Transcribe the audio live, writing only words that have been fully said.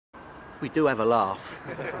We do have a laugh.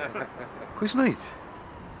 Quiz night?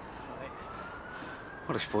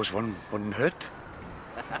 Well, I suppose one wouldn't hurt.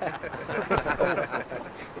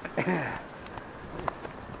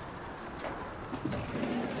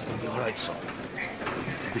 You're all right, son.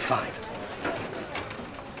 You'll be fine.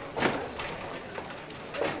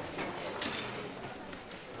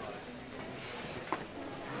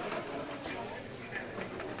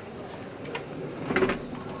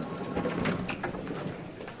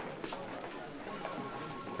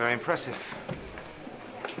 Very impressive.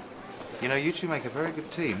 You know, you two make a very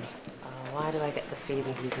good team. Oh, why do I get the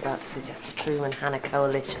feeling he's about to suggest a Truman-Hannah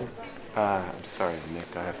coalition? I'm sorry, Nick.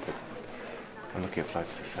 I'm looking at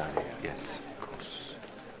flights to Saudi. Yes, of course.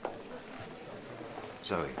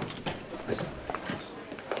 Zoe, listen.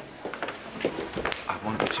 I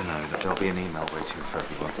want you to know that there'll be an email waiting for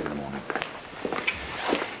everyone in the morning.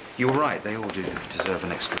 You're right, they all do deserve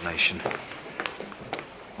an explanation.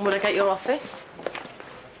 Would I get your office?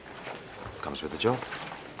 Comes with the job.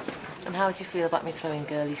 And how would you feel about me throwing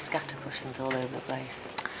girly scatter cushions all over the place?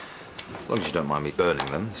 As long as you don't mind me burning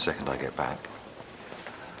them the second I get back.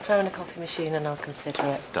 Throw in a coffee machine and I'll consider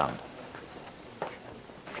it. Done.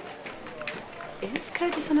 Is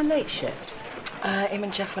Curtis on a late shift? Him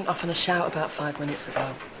and Jeff went off on a shout about 5 minutes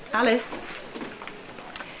ago. Alice,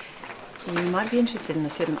 you might be interested in a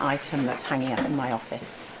certain item that's hanging up in my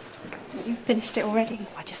office. You finished it already?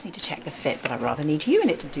 I just need to check the fit, but I'd rather need you in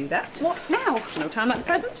it to do that. What now? No time like the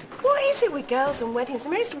present. What is it with girls and weddings? The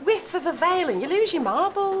merest whiff of a veil and you lose your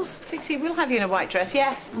marbles. Dixie, we'll have you in a white dress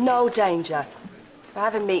yet. No danger. If I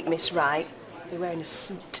ever meet Miss Wright, I'll be wearing a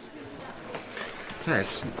suit.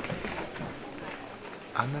 Tess,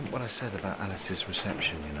 I meant what I said about Alice's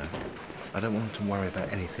reception, you know. I don't want to worry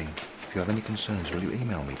about anything. If you have any concerns, will you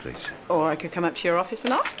email me, please? Or I could come up to your office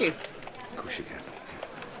and ask you. Of course you can.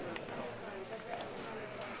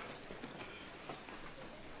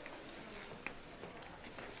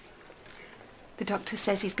 The doctor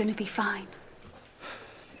says he's going to be fine.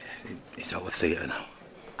 It's our theatre now.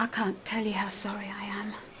 I can't tell you how sorry I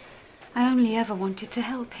am. I only ever wanted to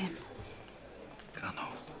help him. I know.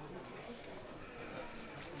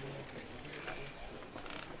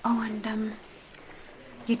 Oh, and,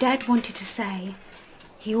 your dad wanted to say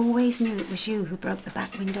he always knew it was you who broke the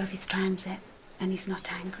back window of his transit, and he's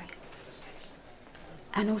not angry.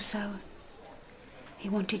 And also, he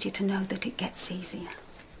wanted you to know that it gets easier.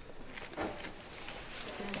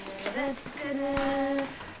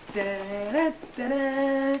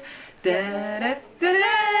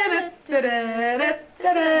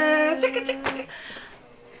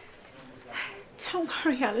 Don't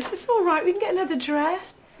worry, Alice. It's all right. We can get another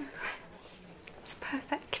dress. It's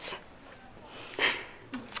perfect.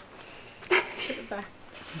 Put it back.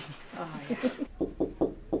 Oh, yeah.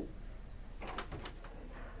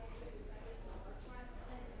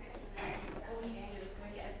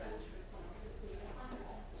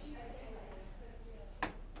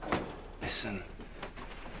 Listen,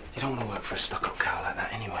 you don't want to work for a stuck-up cow like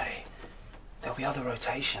that anyway. There'll be other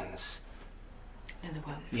rotations. No, there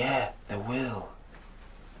won't. Yeah, there will.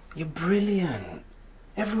 You're brilliant.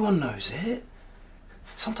 Everyone knows it.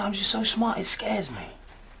 Sometimes you're so smart it scares me.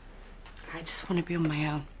 I just want to be on my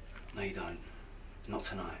own. No, you don't. Not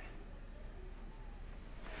tonight.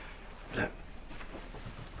 Look,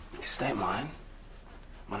 you can stay at mine.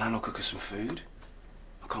 My nan will cook us some food.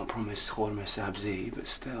 I can't promise Khorma Sabzi, but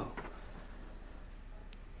still.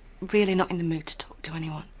 Really not in the mood to talk to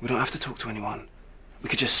anyone. We don't have to talk to anyone. We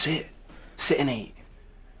could just sit. Sit and eat.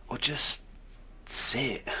 Or just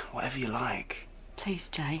sit. Whatever you like. Please,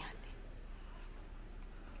 Jay.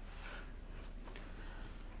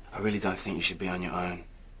 I really don't think you should be on your own.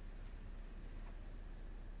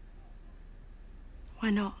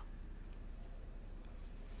 Why not?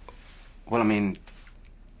 Well, I mean,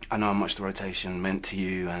 I know how much the rotation meant to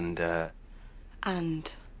you and...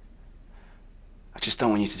 And? I just don't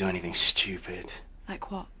want you to do anything stupid.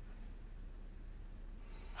 Like what?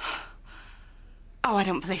 Oh, I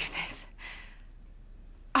don't believe this.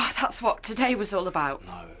 Oh, that's what today was all about.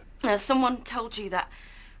 No. Someone told you that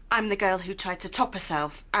I'm the girl who tried to top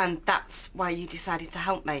herself, and that's why you decided to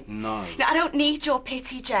help me. No. No, I don't need your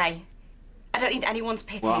pity, Jay. I don't need anyone's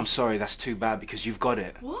pity. Well, I'm sorry, that's too bad because you've got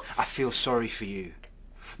it. What? I feel sorry for you.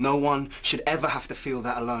 No one should ever have to feel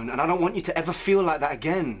that alone, and I don't want you to ever feel like that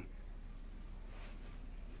again.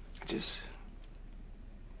 I just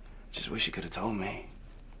wish you could have told me.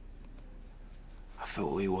 I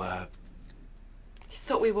thought we were... You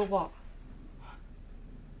thought we were what?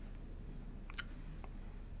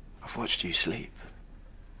 I've watched you sleep.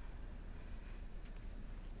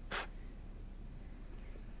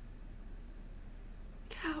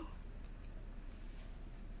 Cow.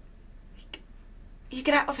 You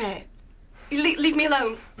get out of here. You leave me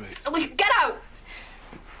alone. Ruth. Oh, get out!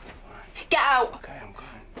 Get out! Okay, I'm going.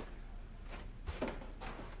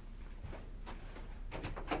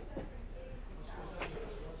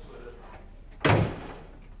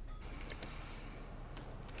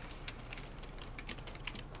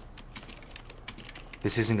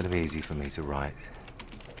 This isn't going to be easy for me to write.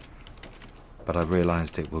 But I've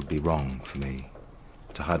realized it would be wrong for me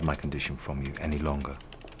to hide my condition from you any longer.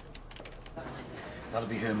 That'll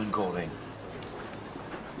be Herman Goring.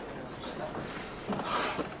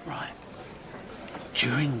 Right.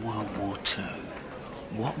 During World War II,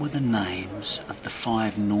 what were the names of the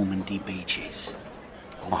 5 Normandy beaches?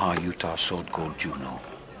 Omaha, Utah, Sword Coast, Juneau.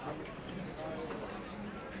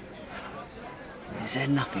 Is there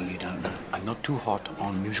nothing you don't know? I'm not too hot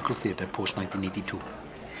on musical theatre post-1982.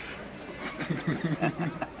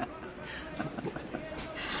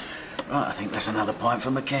 Right, I think that's another point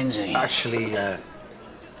for Mackenzie. Actually,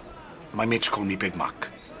 my mates call me Big Mac.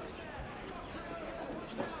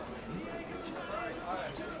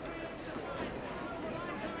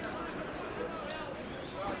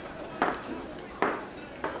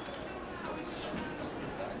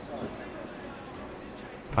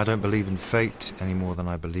 I don't believe in fate any more than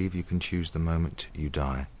I believe you can choose the moment you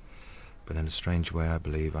die. But in a strange way, I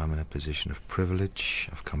believe I'm in a position of privilege.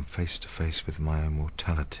 I've come face to face with my own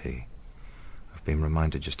mortality. I've been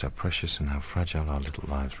reminded just how precious and how fragile our little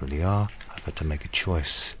lives really are. I've had to make a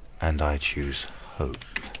choice, and I choose hope.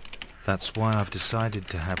 That's why I've decided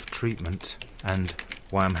to have treatment, and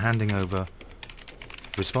why I'm handing over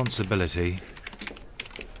responsibility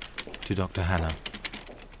to Dr. Hannah.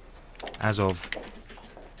 As of...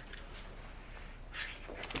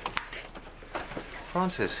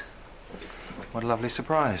 Francis, what a lovely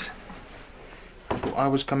surprise. I thought I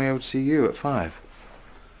was coming over to see you at 5.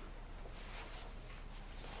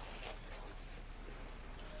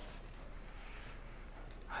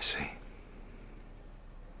 I see.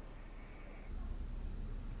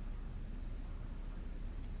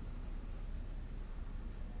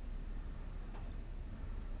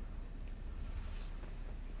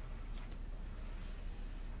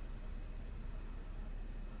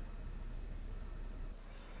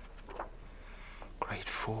 Grade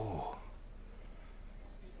 4.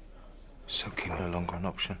 Soaking no longer an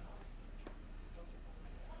option.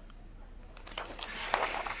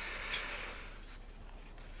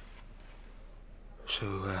 So,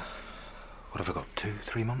 what have I got, 2,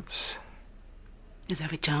 3 months? There's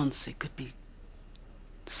every chance it could be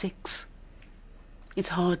 6. It's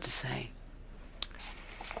hard to say.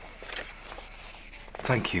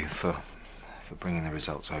 Thank you for bringing the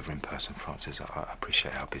results over in person, Francis. I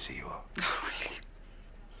appreciate how busy you are. Oh, really?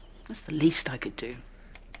 That's the least I could do.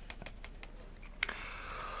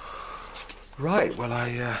 Right, well,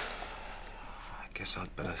 I guess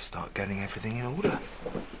I'd better start getting everything in order.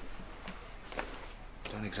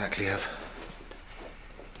 Don't exactly have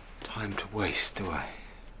time to waste, do I?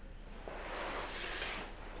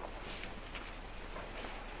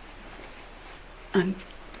 I'm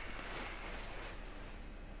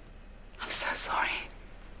so sorry.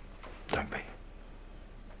 Don't be.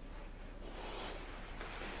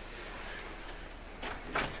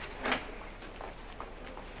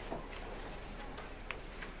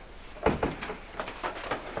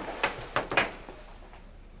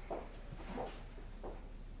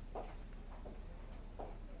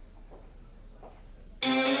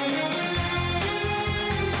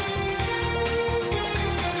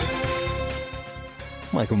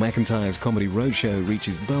 Michael McIntyre's Comedy Roadshow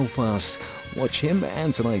reaches Belfast. Watch him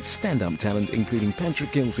and tonight's stand-up talent, including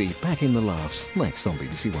Patrick Kilty, packing the laughs, next on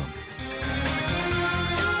BBC One.